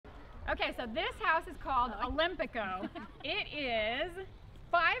Okay, so this house is called Olympico. It is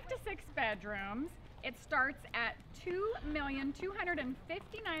 5 to 6 bedrooms. It starts at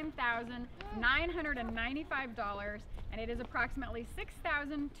 $2,259,995 and it is approximately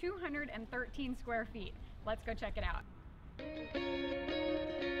 6,213 square feet. Let's go check it out.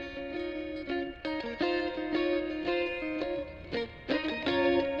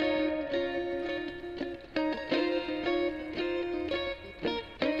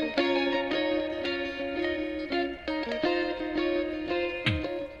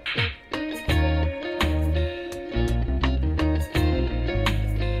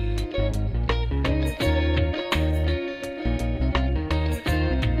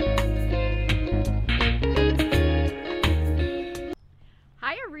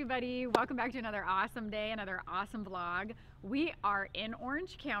 Welcome back to another awesome day, another awesome vlog. We are in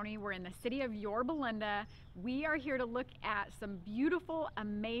Orange County. We're in the city of Yorba Linda. We are here to look at some beautiful,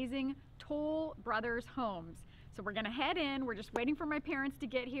 amazing Toll Brothers homes. So we're gonna head in. We're just waiting for my parents to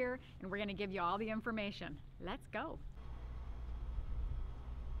get here and we're gonna give you all the information. Let's go.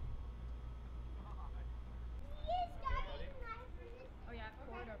 Oh yeah,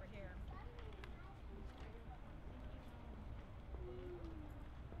 pour it over here.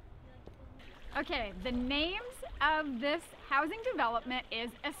 Okay, the names of this housing development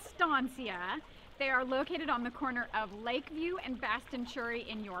is Estancia. They are located on the corner of Lakeview and Bastonchuri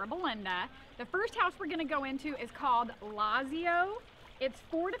in Yorba Linda. The first house we're gonna go into is called Lazio. It's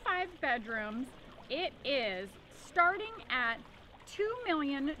 4 to 5 bedrooms. It is starting at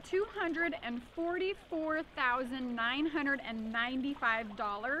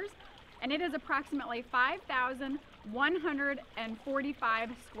 $2,244,995 and it is approximately 5,145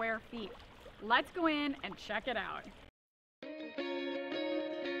 square feet. Let's go in and check it out.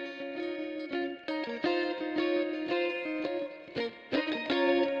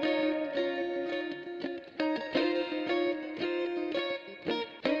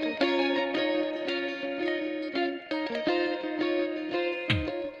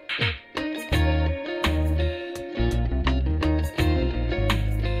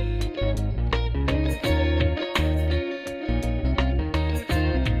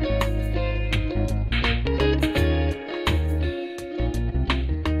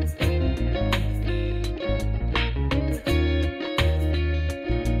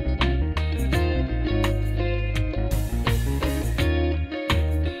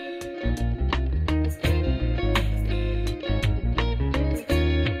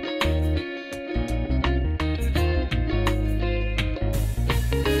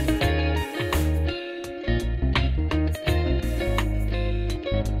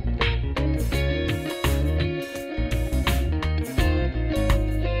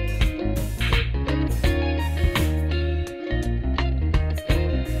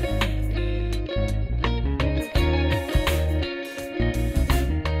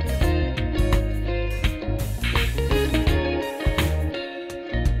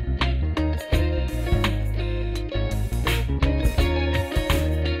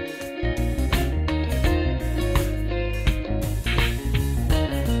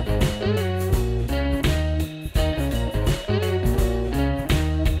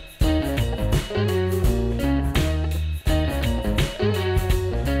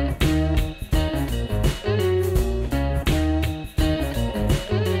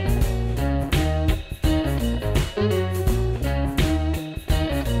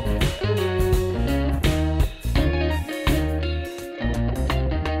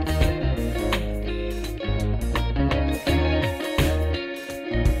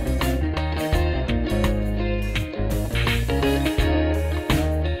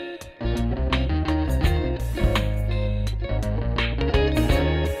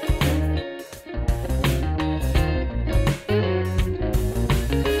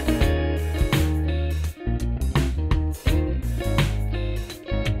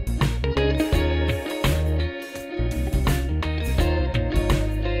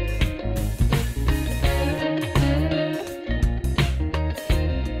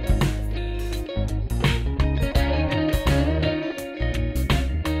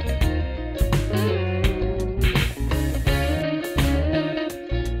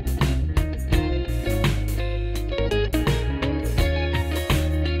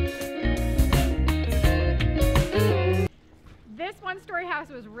 One-story house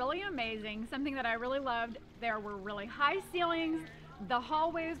was really amazing. Something that I really loved, there were really high ceilings, The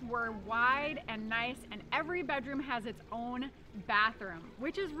hallways were wide and nice, and every bedroom has its own bathroom,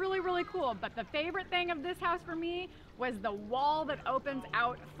 which is really, really cool. But the favorite thing of this house for me was the wall that opens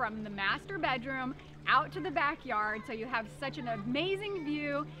out from the master bedroom out to the backyard, so you have such an amazing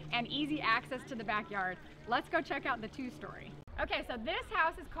view and easy access to the backyard. Let's go check out the two-story. Okay, so this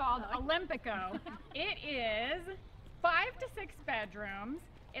house is called Olympico. It is 5 to 6 bedrooms.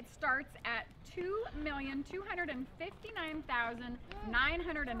 It starts at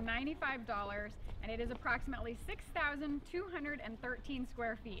 $2,259,995, and it is approximately 6,213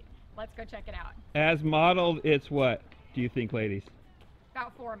 square feet. Let's go check it out. As modeled, it's what do you think, ladies?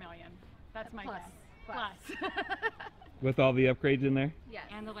 About 4 million. That's my guess. Plus. With all the upgrades in there? Yes.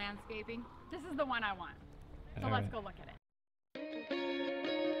 And the landscaping. This is the one I want. So All let's right. go look at it.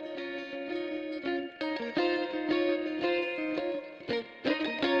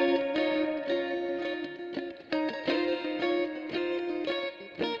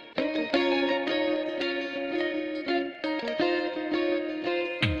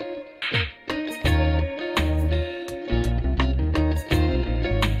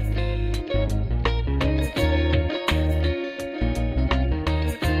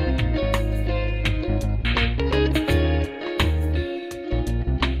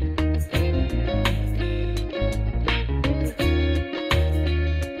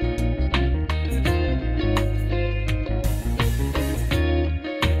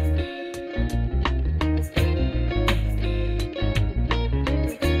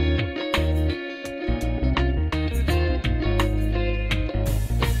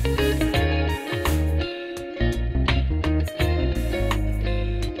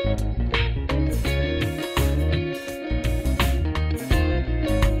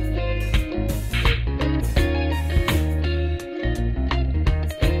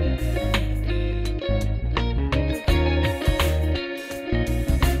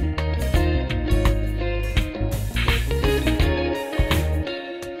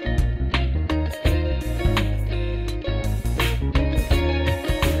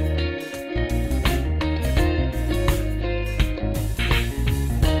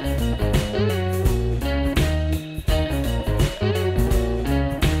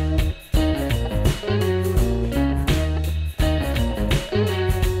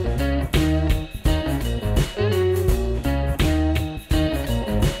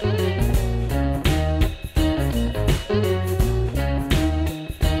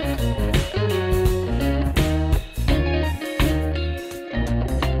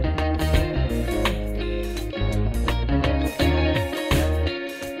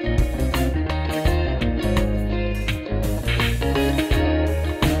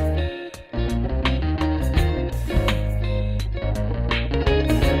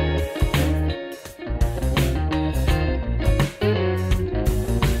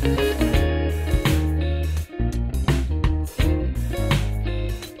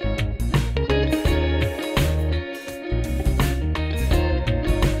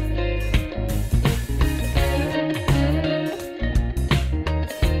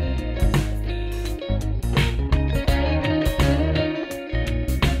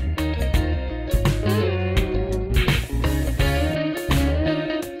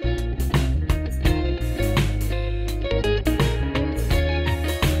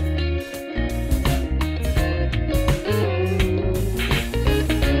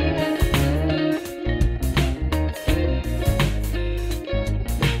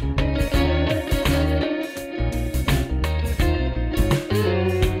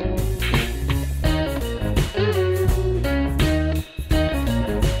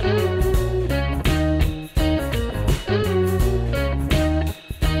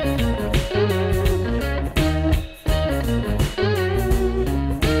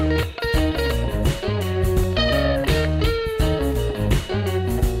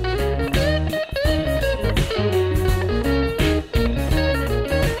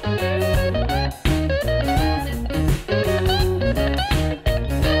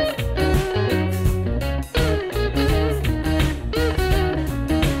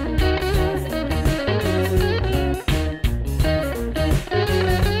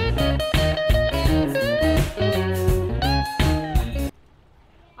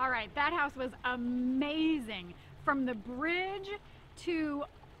 was amazing. From the bridge to,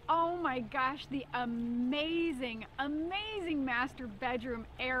 oh my gosh, the amazing, amazing master bedroom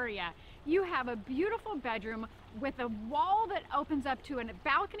area. You have a beautiful bedroom with a wall that opens up to a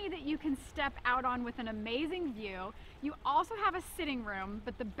balcony that you can step out on with an amazing view. You also have a sitting room,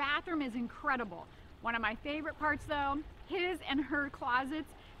 but the bathroom is incredible. One of my favorite parts though, his and her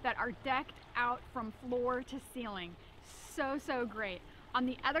closets that are decked out from floor to ceiling. so great. On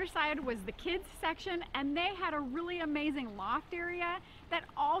the other side was the kids section, and they had a really amazing loft area that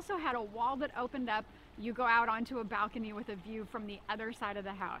also had a wall that opened up. You go out onto a balcony with a view from the other side of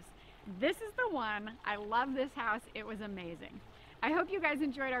the house. This is the one. I love this house. It was amazing. I hope you guys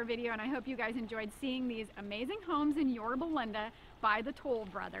enjoyed our video, and I hope you guys enjoyed seeing these amazing homes in Yorba Linda by the Toll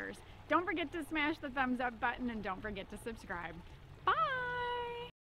Brothers. Don't forget to smash the thumbs up button, and don't forget to subscribe.